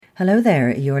Hello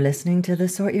there, you're listening to the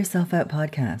Sort Yourself Out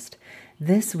podcast.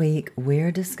 This week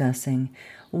we're discussing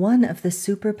one of the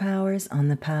superpowers on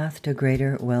the path to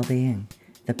greater well-being,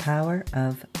 the power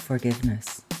of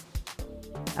forgiveness.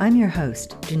 I'm your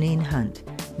host, Janine Hunt,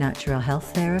 natural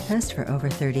health therapist for over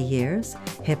 30 years,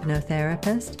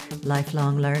 hypnotherapist,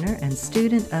 lifelong learner, and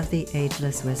student of the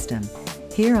Ageless Wisdom.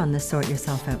 Here on the Sort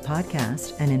Yourself Out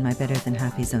podcast and in my Better Than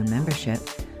Happy Zone membership,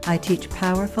 I teach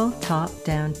powerful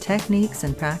top-down techniques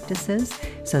and practices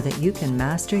so that you can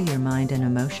master your mind and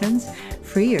emotions,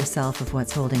 free yourself of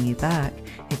what's holding you back,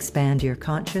 expand your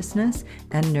consciousness,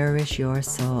 and nourish your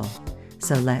soul.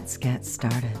 So let's get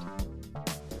started.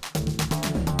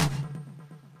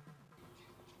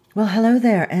 Well, hello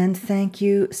there, and thank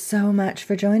you so much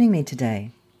for joining me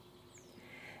today.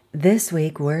 This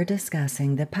week we're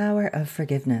discussing the power of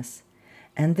forgiveness.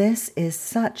 And this is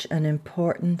such an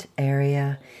important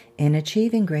area in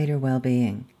achieving greater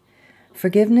well-being.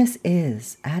 Forgiveness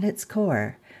is, at its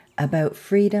core, about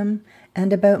freedom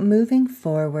and about moving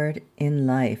forward in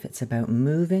life. It's about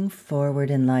moving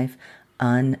forward in life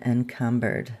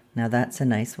unencumbered. Now that's a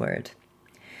nice word.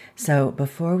 So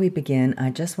before we begin, I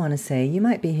just want to say you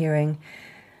might be hearing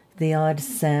the odd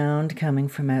sound coming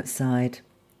from outside.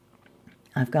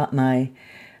 I've got my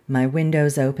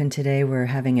windows open today. We're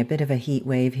having a bit of a heat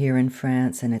wave here in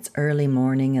France, and it's early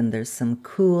morning and there's some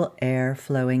cool air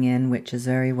flowing in, which is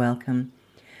very welcome.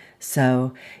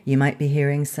 So you might be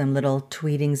hearing some little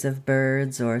tweetings of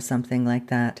birds or something like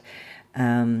that.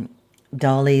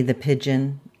 Dolly the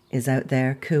pigeon is out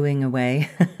there cooing away.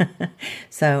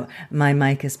 So my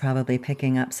mic is probably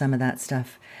picking up some of that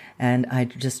stuff. And I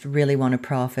just really want to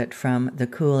profit from the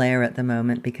cool air at the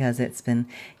moment because it's been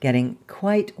getting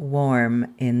quite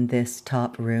warm in this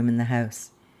top room in the house.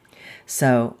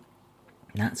 So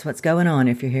that's what's going on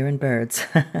if you're hearing birds.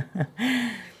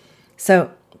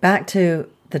 So back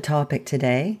to the topic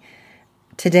today.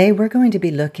 Today we're going to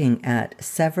be looking at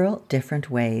several different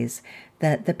ways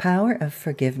that the power of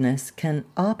forgiveness can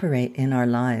operate in our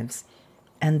lives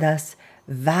and thus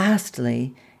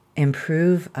vastly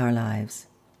improve our lives.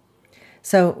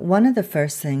 So one of the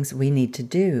first things we need to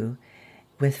do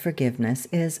with forgiveness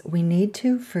is we need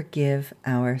to forgive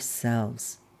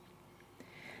ourselves.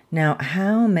 Now,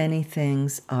 how many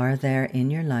things are there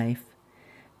in your life,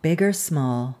 big or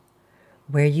small,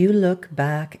 where you look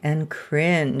back and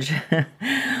cringe,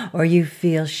 or you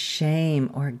feel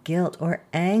shame or guilt or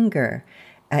anger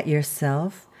at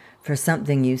yourself for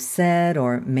something you said,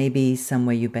 or maybe some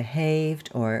way you behaved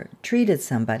or treated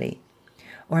somebody?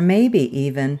 Or maybe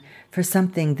even for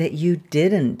something that you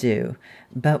didn't do,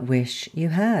 but wish you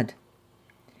had.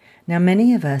 Now,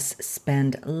 many of us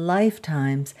spend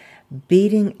lifetimes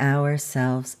beating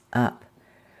ourselves up,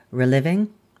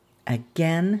 reliving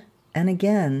again and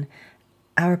again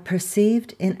our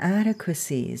perceived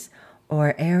inadequacies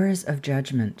or errors of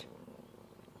judgment.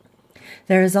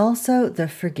 There is also the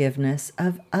forgiveness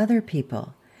of other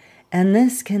people, and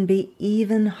this can be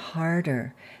even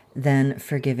harder than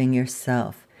forgiving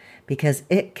yourself, because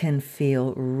it can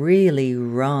feel really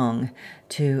wrong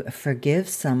to forgive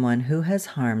someone who has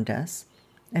harmed us.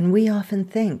 And we often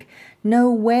think, no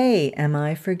way am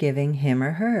I forgiving him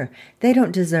or her. They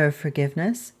don't deserve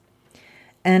forgiveness.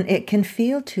 And it can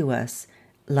feel to us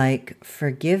like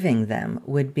forgiving them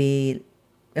would be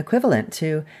equivalent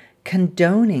to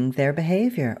condoning their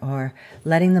behavior or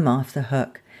letting them off the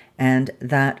hook. And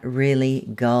that really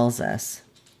galls us.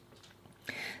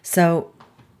 So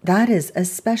that is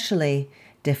especially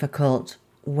difficult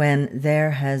when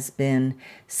there has been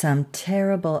some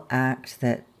terrible act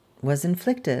that was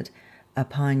inflicted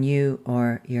upon you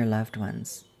or your loved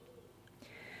ones.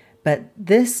 But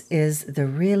this is the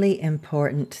really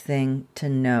important thing to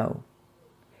know.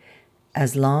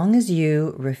 As long as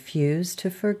you refuse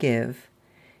to forgive,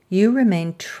 you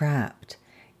remain trapped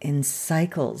in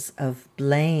cycles of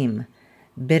blame,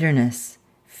 bitterness,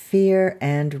 fear,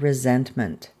 and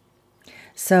resentment.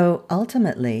 So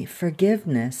ultimately,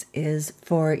 forgiveness is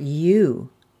for you.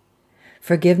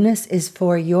 Forgiveness is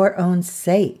for your own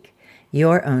sake,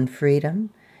 your own freedom,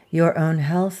 your own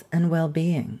health and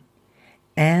well-being,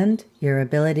 and your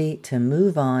ability to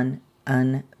move on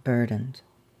unburdened.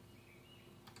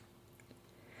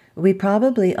 We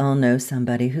probably all know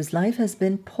somebody whose life has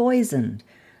been poisoned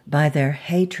by their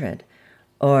hatred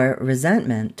or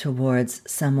resentment towards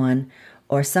someone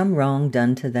or some wrong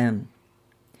done to them.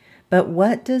 But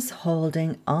what does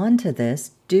holding on to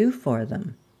this do for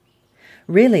them?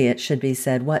 Really, it should be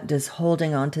said, what does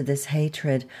holding on to this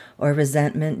hatred or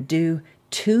resentment do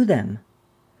to them?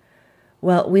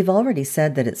 Well, we've already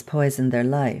said that it's poisoned their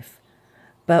life.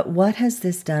 But what has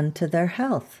this done to their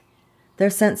health, their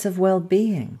sense of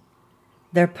well-being,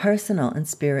 their personal and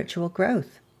spiritual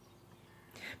growth.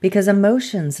 Because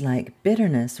emotions like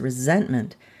bitterness,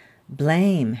 resentment,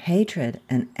 blame, hatred,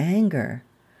 and anger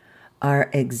are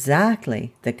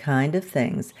exactly the kind of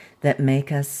things that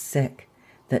make us sick,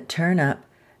 that turn up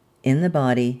in the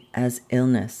body as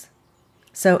illness.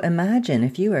 So imagine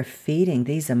if you are feeding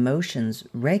these emotions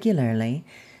regularly,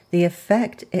 the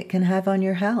effect it can have on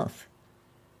your health.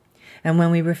 And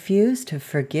when we refuse to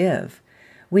forgive,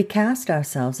 we cast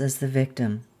ourselves as the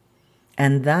victim,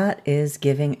 and that is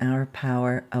giving our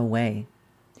power away.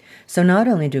 So not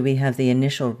only do we have the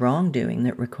initial wrongdoing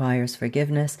that requires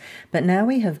forgiveness, but now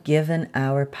we have given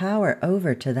our power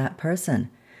over to that person,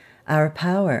 our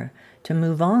power to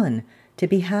move on, to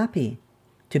be happy,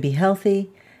 to be healthy,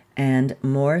 and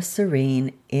more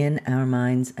serene in our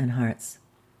minds and hearts.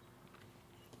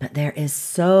 But there is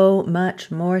so much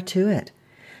more to it,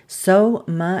 so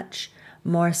much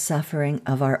more suffering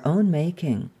of our own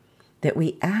making that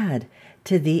we add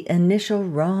to the initial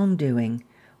wrongdoing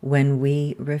when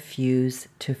we refuse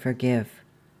to forgive.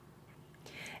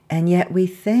 And yet we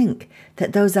think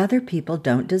that those other people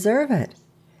don't deserve it.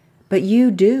 But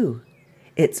you do.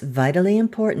 It's vitally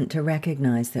important to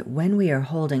recognize that when we are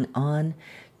holding on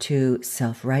to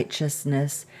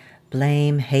self-righteousness,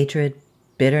 blame, hatred,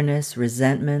 bitterness,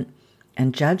 resentment,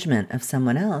 and judgment of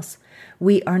someone else,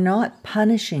 we are not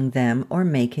punishing them or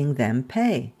making them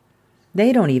pay.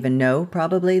 They don't even know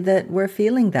probably that we're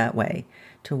feeling that way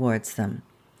towards them.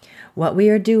 What we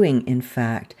are doing, in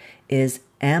fact, is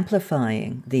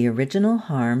amplifying the original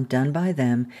harm done by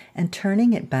them and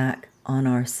turning it back on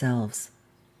ourselves.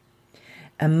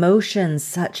 Emotions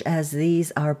such as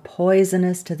these are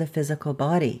poisonous to the physical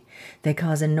body. They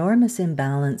cause enormous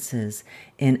imbalances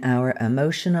in our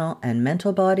emotional and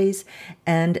mental bodies,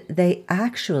 and they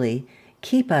actually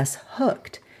keep us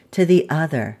hooked to the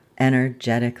other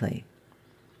energetically.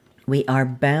 We are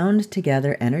bound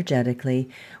together energetically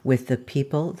with the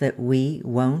people that we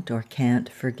won't or can't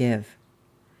forgive.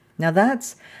 Now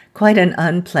that's quite an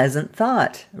unpleasant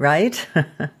thought, right?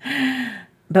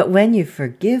 But when you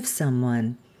forgive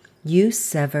someone, you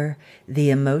sever the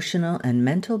emotional and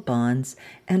mental bonds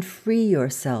and free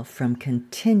yourself from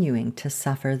continuing to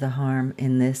suffer the harm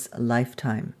in this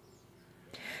lifetime.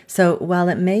 So while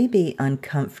it may be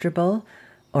uncomfortable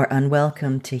or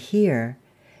unwelcome to hear,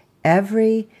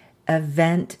 every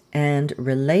event and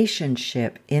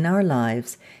relationship in our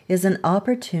lives is an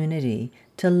opportunity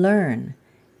to learn,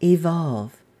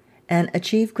 evolve, and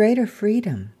achieve greater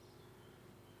freedom.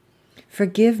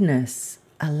 Forgiveness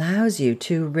allows you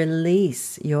to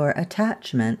release your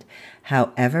attachment,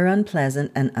 however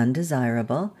unpleasant and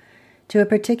undesirable, to a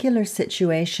particular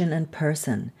situation and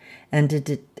person, and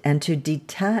to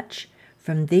detach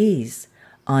from these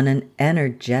on an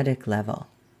energetic level.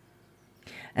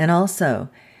 And also,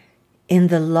 in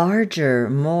the larger,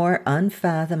 more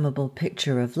unfathomable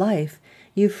picture of life,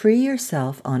 you free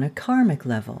yourself on a karmic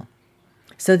level,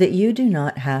 so that you do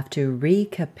not have to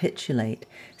recapitulate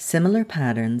similar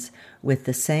patterns with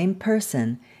the same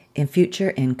person in future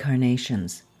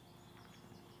incarnations.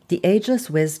 The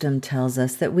ageless wisdom tells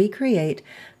us that we create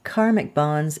karmic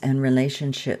bonds and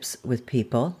relationships with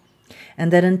people,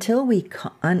 and that until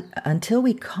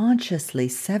we consciously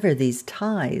sever these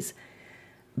ties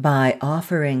by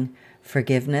offering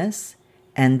forgiveness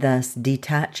and thus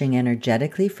detaching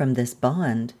energetically from this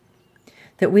bond,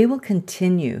 that we will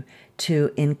continue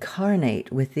to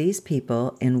incarnate with these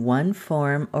people in one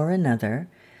form or another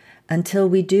until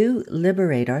we do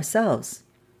liberate ourselves.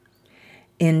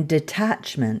 In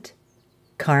detachment,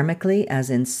 karmically as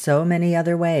in so many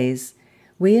other ways,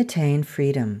 we attain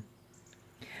freedom.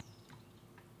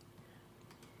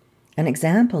 An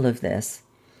example of this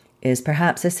is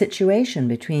perhaps a situation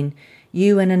between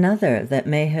you and another that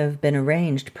may have been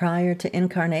arranged prior to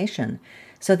incarnation,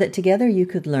 so that together you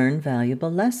could learn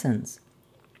valuable lessons.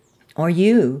 Or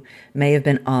you may have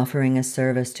been offering a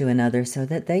service to another so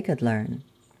that they could learn.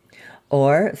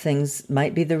 Or things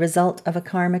might be the result of a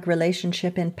karmic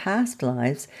relationship in past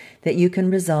lives that you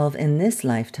can resolve in this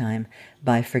lifetime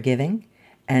by forgiving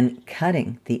and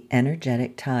cutting the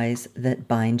energetic ties that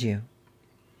bind you.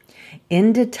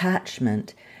 In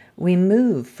detachment, we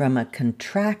move from a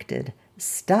contracted,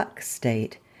 stuck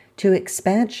state to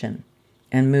expansion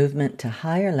and movement to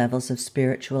higher levels of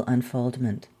spiritual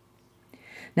unfoldment.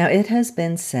 Now, it has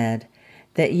been said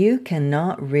that you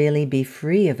cannot really be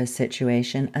free of a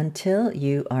situation until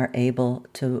you are able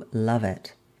to love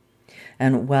it.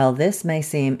 And while this may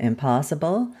seem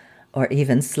impossible or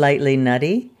even slightly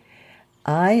nutty,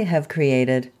 I have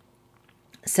created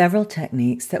several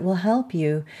techniques that will help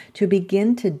you to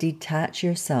begin to detach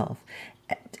yourself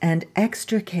and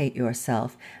extricate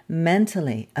yourself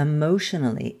mentally,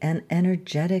 emotionally, and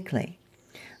energetically.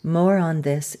 More on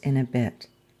this in a bit.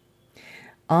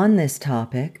 On this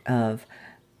topic of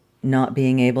not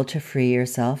being able to free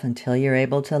yourself until you're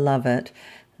able to love it,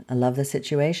 love the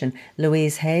situation,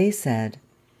 Louise Hay said,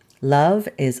 "Love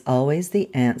is always the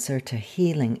answer to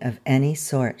healing of any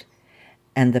sort,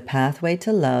 and the pathway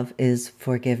to love is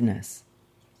forgiveness."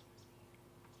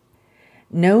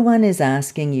 No one is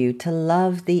asking you to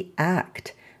love the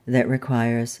act that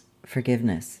requires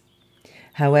forgiveness.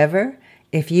 However,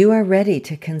 if you are ready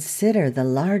to consider the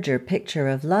larger picture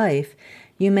of life,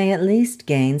 you may at least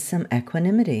gain some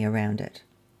equanimity around it.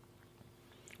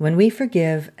 When we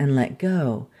forgive and let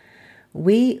go,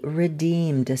 we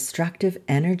redeem destructive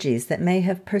energies that may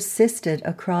have persisted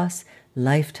across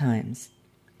lifetimes.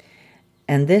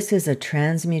 And this is a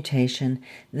transmutation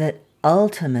that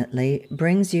ultimately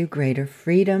brings you greater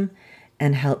freedom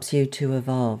and helps you to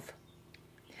evolve.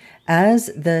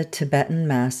 As the Tibetan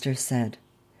master said,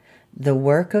 "The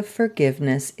work of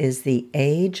forgiveness is the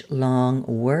age-long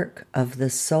work of the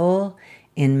soul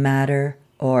in matter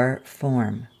or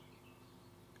form."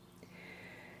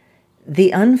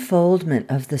 The unfoldment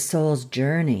of the soul's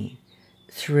journey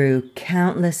through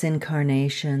countless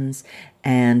incarnations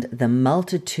and the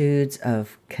multitudes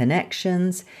of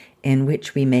connections in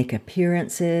which we make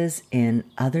appearances in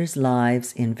others'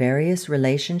 lives in various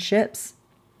relationships,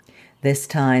 this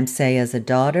time, say, as a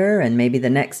daughter, and maybe the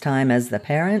next time as the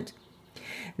parent,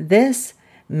 this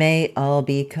may all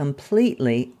be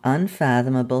completely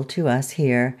unfathomable to us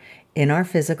here in our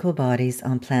physical bodies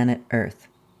on planet Earth.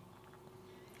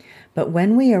 But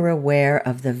when we are aware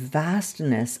of the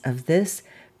vastness of this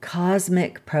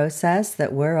cosmic process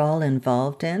that we're all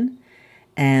involved in,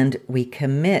 and we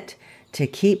commit to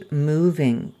keep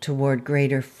moving toward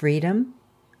greater freedom,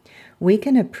 we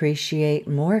can appreciate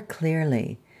more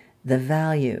clearly the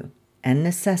value and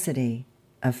necessity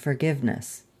of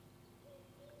forgiveness.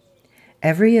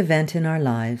 Every event in our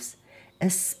lives,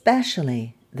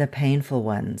 especially the painful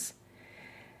ones,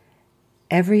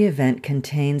 every event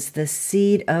contains the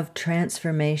seed of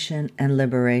transformation and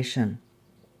liberation.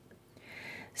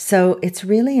 So it's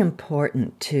really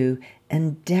important to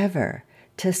endeavor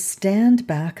to stand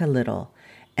back a little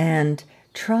and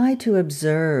try to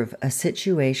observe a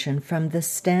situation from the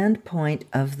standpoint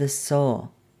of the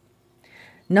soul.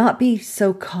 Not be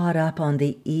so caught up on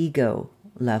the ego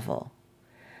level.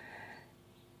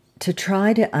 To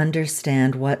try to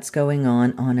understand what's going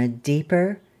on a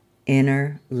deeper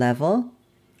inner level,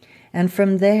 and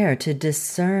from there to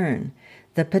discern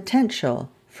the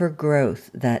potential for growth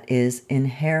that is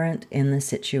inherent in the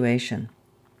situation.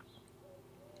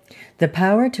 The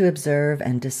power to observe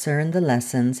and discern the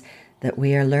lessons that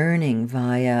we are learning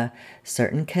via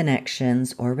certain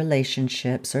connections or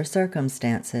relationships or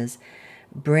circumstances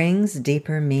brings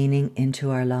deeper meaning into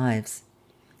our lives,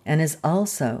 and is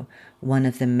also one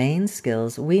of the main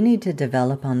skills we need to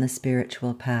develop on the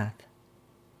spiritual path.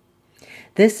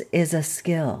 This is a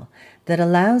skill that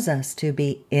allows us to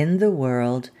be in the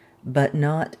world, but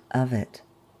not of it.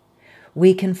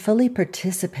 We can fully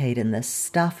participate in the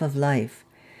stuff of life,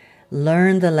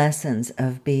 learn the lessons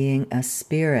of being a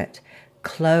spirit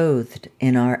clothed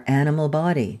in our animal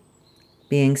body,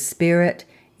 being spirit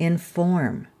in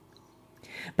form.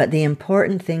 But the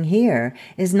important thing here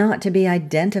is not to be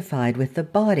identified with the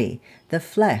body, the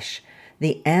flesh,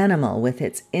 the animal with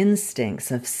its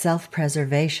instincts of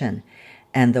self-preservation,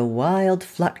 and the wild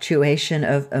fluctuation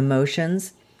of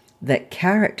emotions that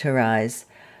characterize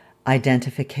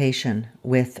identification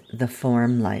with the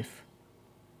form life.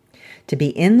 To be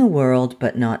in the world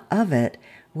but not of it,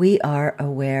 we are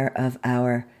aware of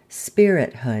our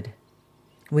spirithood.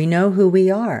 We know who we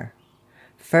are.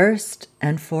 First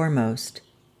and foremost,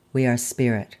 we are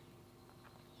spirit.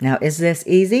 Now, is this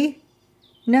easy?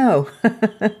 No,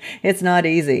 it's not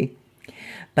easy.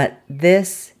 But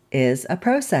this is a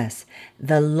process,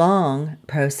 the long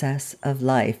process of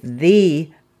life, the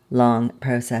long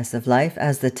process of life,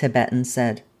 as the Tibetans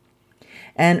said.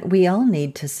 And we all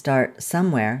need to start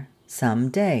somewhere,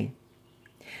 someday.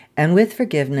 And with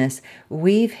forgiveness,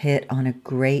 we've hit on a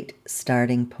great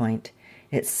starting point.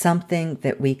 It's something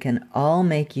that we can all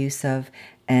make use of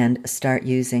and start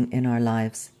using in our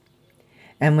lives.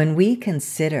 And when we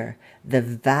consider the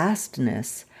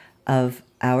vastness of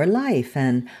our life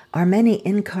and our many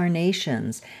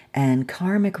incarnations and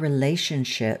karmic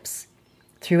relationships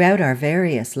throughout our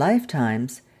various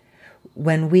lifetimes,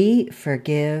 when we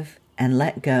forgive and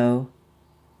let go,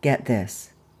 get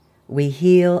this, we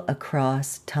heal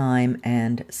across time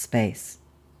and space.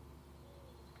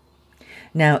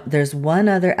 Now, there's one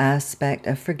other aspect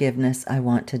of forgiveness I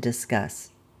want to discuss.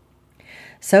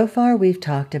 So far, we've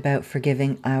talked about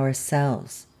forgiving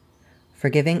ourselves,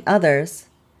 forgiving others,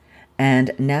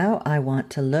 and now I want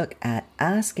to look at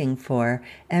asking for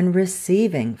and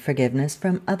receiving forgiveness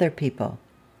from other people.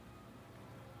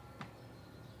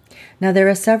 Now, there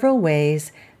are several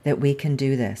ways that we can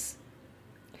do this.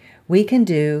 We can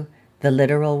do the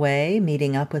literal way,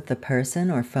 meeting up with the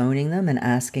person or phoning them and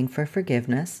asking for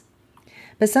forgiveness.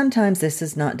 But sometimes this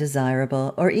is not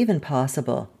desirable or even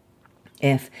possible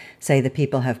if, say, the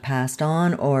people have passed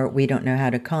on, or we don't know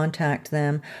how to contact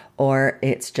them, or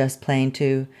it's just plain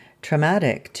too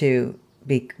traumatic to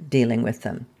be dealing with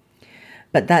them.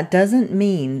 But that doesn't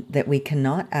mean that we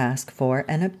cannot ask for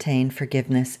and obtain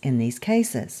forgiveness in these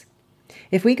cases.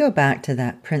 If we go back to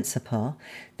that principle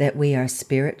that we are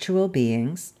spiritual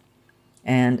beings,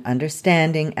 and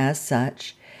understanding as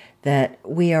such that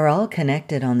we are all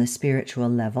connected on the spiritual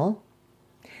level,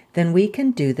 then we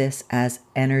can do this as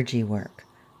energy work,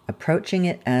 approaching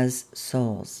it as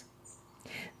souls.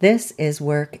 This is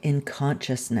work in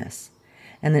consciousness,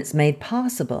 and it's made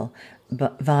possible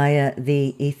via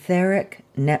the etheric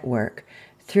network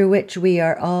through which we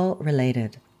are all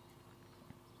related.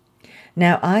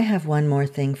 Now, I have one more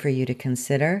thing for you to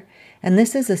consider, and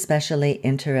this is especially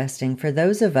interesting for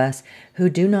those of us who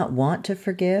do not want to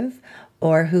forgive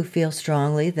or who feel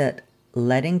strongly that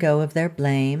letting go of their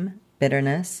blame,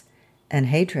 bitterness, and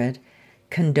hatred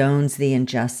condones the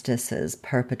injustices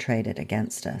perpetrated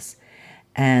against us.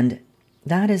 And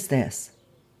that is this: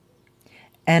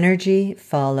 energy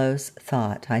follows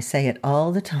thought. I say it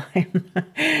all the time,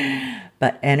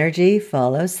 but energy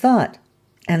follows thought.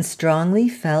 And strongly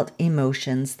felt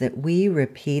emotions that we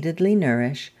repeatedly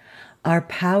nourish are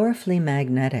powerfully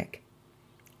magnetic,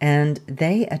 and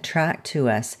they attract to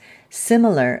us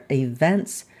similar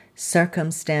events,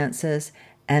 circumstances,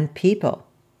 and people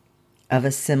of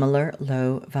a similar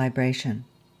low vibration.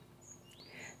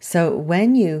 So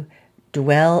when you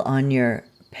dwell on your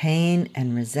pain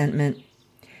and resentment,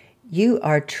 you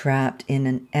are trapped in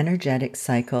an energetic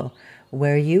cycle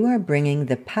where you are bringing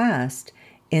the past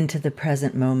into the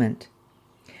present moment,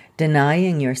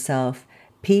 denying yourself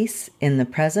peace in the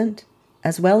present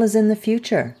as well as in the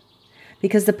future,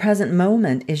 because the present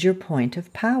moment is your point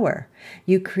of power.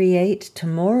 You create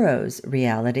tomorrow's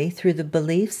reality through the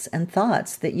beliefs and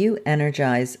thoughts that you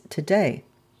energize today.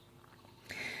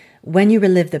 When you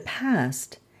relive the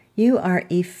past, you are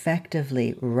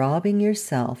effectively robbing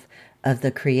yourself of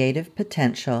the creative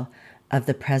potential of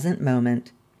the present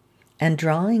moment and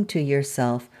drawing to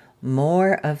yourself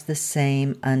more of the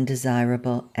same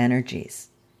undesirable energies.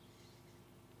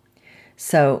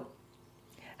 So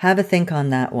have a think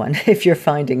on that one if you're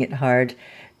finding it hard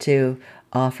to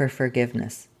offer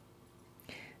forgiveness.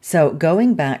 So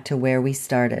going back to where we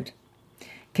started,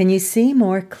 can you see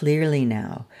more clearly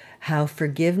now how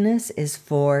forgiveness is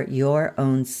for your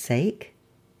own sake?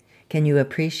 Can you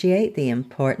appreciate the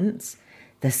importance,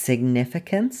 the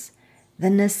significance, the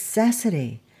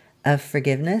necessity of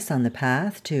forgiveness on the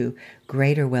path to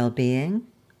greater well-being,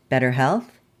 better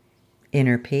health,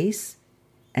 inner peace,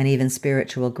 and even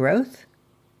spiritual growth?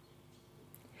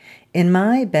 In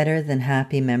my Better Than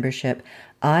Happy membership,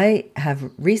 I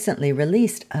have recently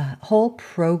released a whole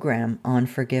program on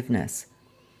forgiveness.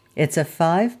 It's a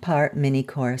 5-part mini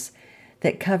course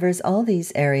that covers all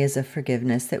these areas of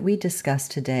forgiveness that we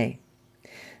discussed today.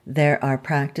 There are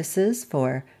practices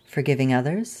for forgiving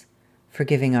others,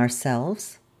 forgiving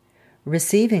ourselves,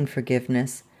 receiving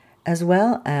forgiveness, as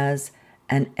well as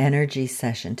an energy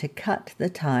session to cut the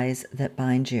ties that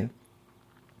bind you.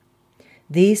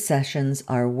 These sessions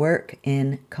are work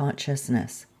in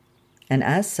consciousness, and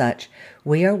as such,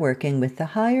 we are working with the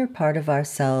higher part of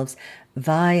ourselves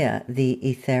via the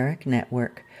etheric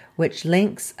network, which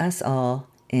links us all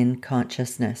in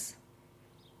consciousness.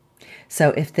 So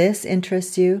if this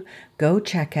interests you, go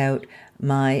check out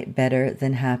my Better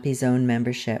Than Happy Zone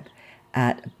membership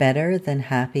at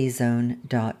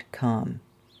betterthanhappyzone.com.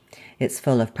 It's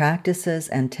full of practices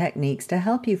and techniques to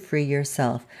help you free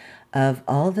yourself of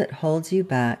all that holds you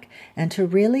back and to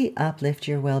really uplift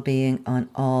your well-being on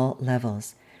all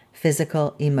levels: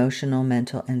 physical, emotional,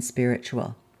 mental, and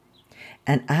spiritual.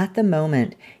 And at the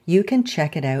moment, you can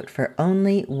check it out for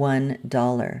only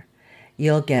 $1.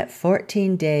 You'll get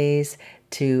 14 days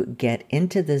to get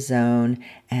into the zone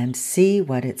and see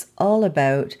what it's all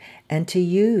about, and to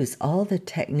use all the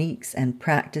techniques and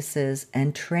practices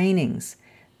and trainings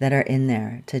that are in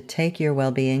there to take your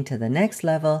well-being to the next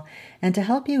level and to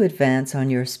help you advance on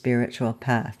your spiritual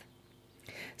path.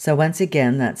 So once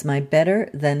again, that's my Better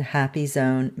Than Happy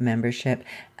Zone membership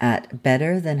at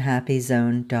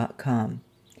betterthanhappyzone.com.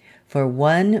 For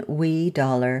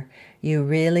 $1 you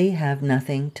really have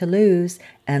nothing to lose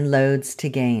and loads to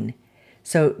gain.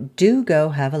 So do go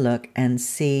have a look and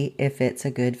see if it's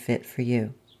a good fit for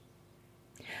you.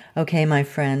 Okay, my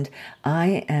friend,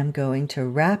 I am going to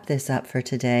wrap this up for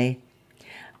today.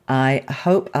 I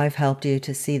hope I've helped you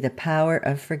to see the power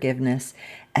of forgiveness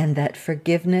and that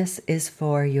forgiveness is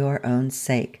for your own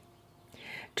sake.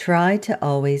 Try to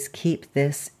always keep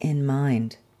this in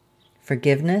mind.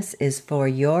 Forgiveness is for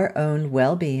your own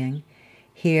well-being,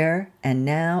 here and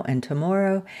now and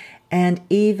tomorrow, and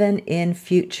even in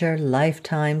future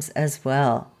lifetimes as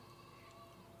well.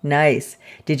 Nice.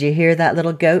 Did you hear that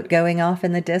little goat going off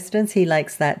in the distance? He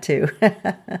likes that too.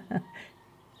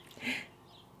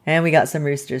 And we got some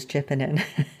roosters chipping in.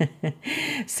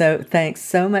 So thanks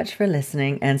so much for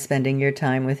listening and spending your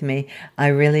time with me. I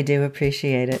really do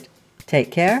appreciate it.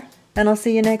 Take care, and I'll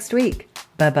see you next week.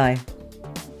 Bye-bye.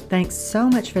 Thanks so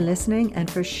much for listening and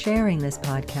for sharing this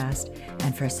podcast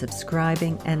and for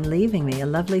subscribing and leaving me a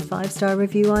lovely 5-star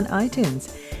review on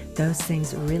iTunes. Those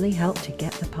things really help to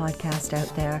get the podcast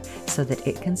out there so that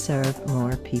it can serve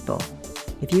more people.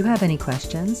 If you have any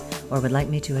questions or would like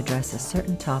me to address a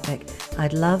certain topic,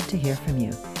 I'd love to hear from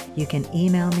you. You can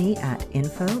email me at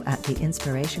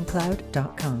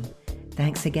info@theinspirationcloud.com.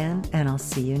 Thanks again, and I'll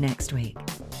see you next week.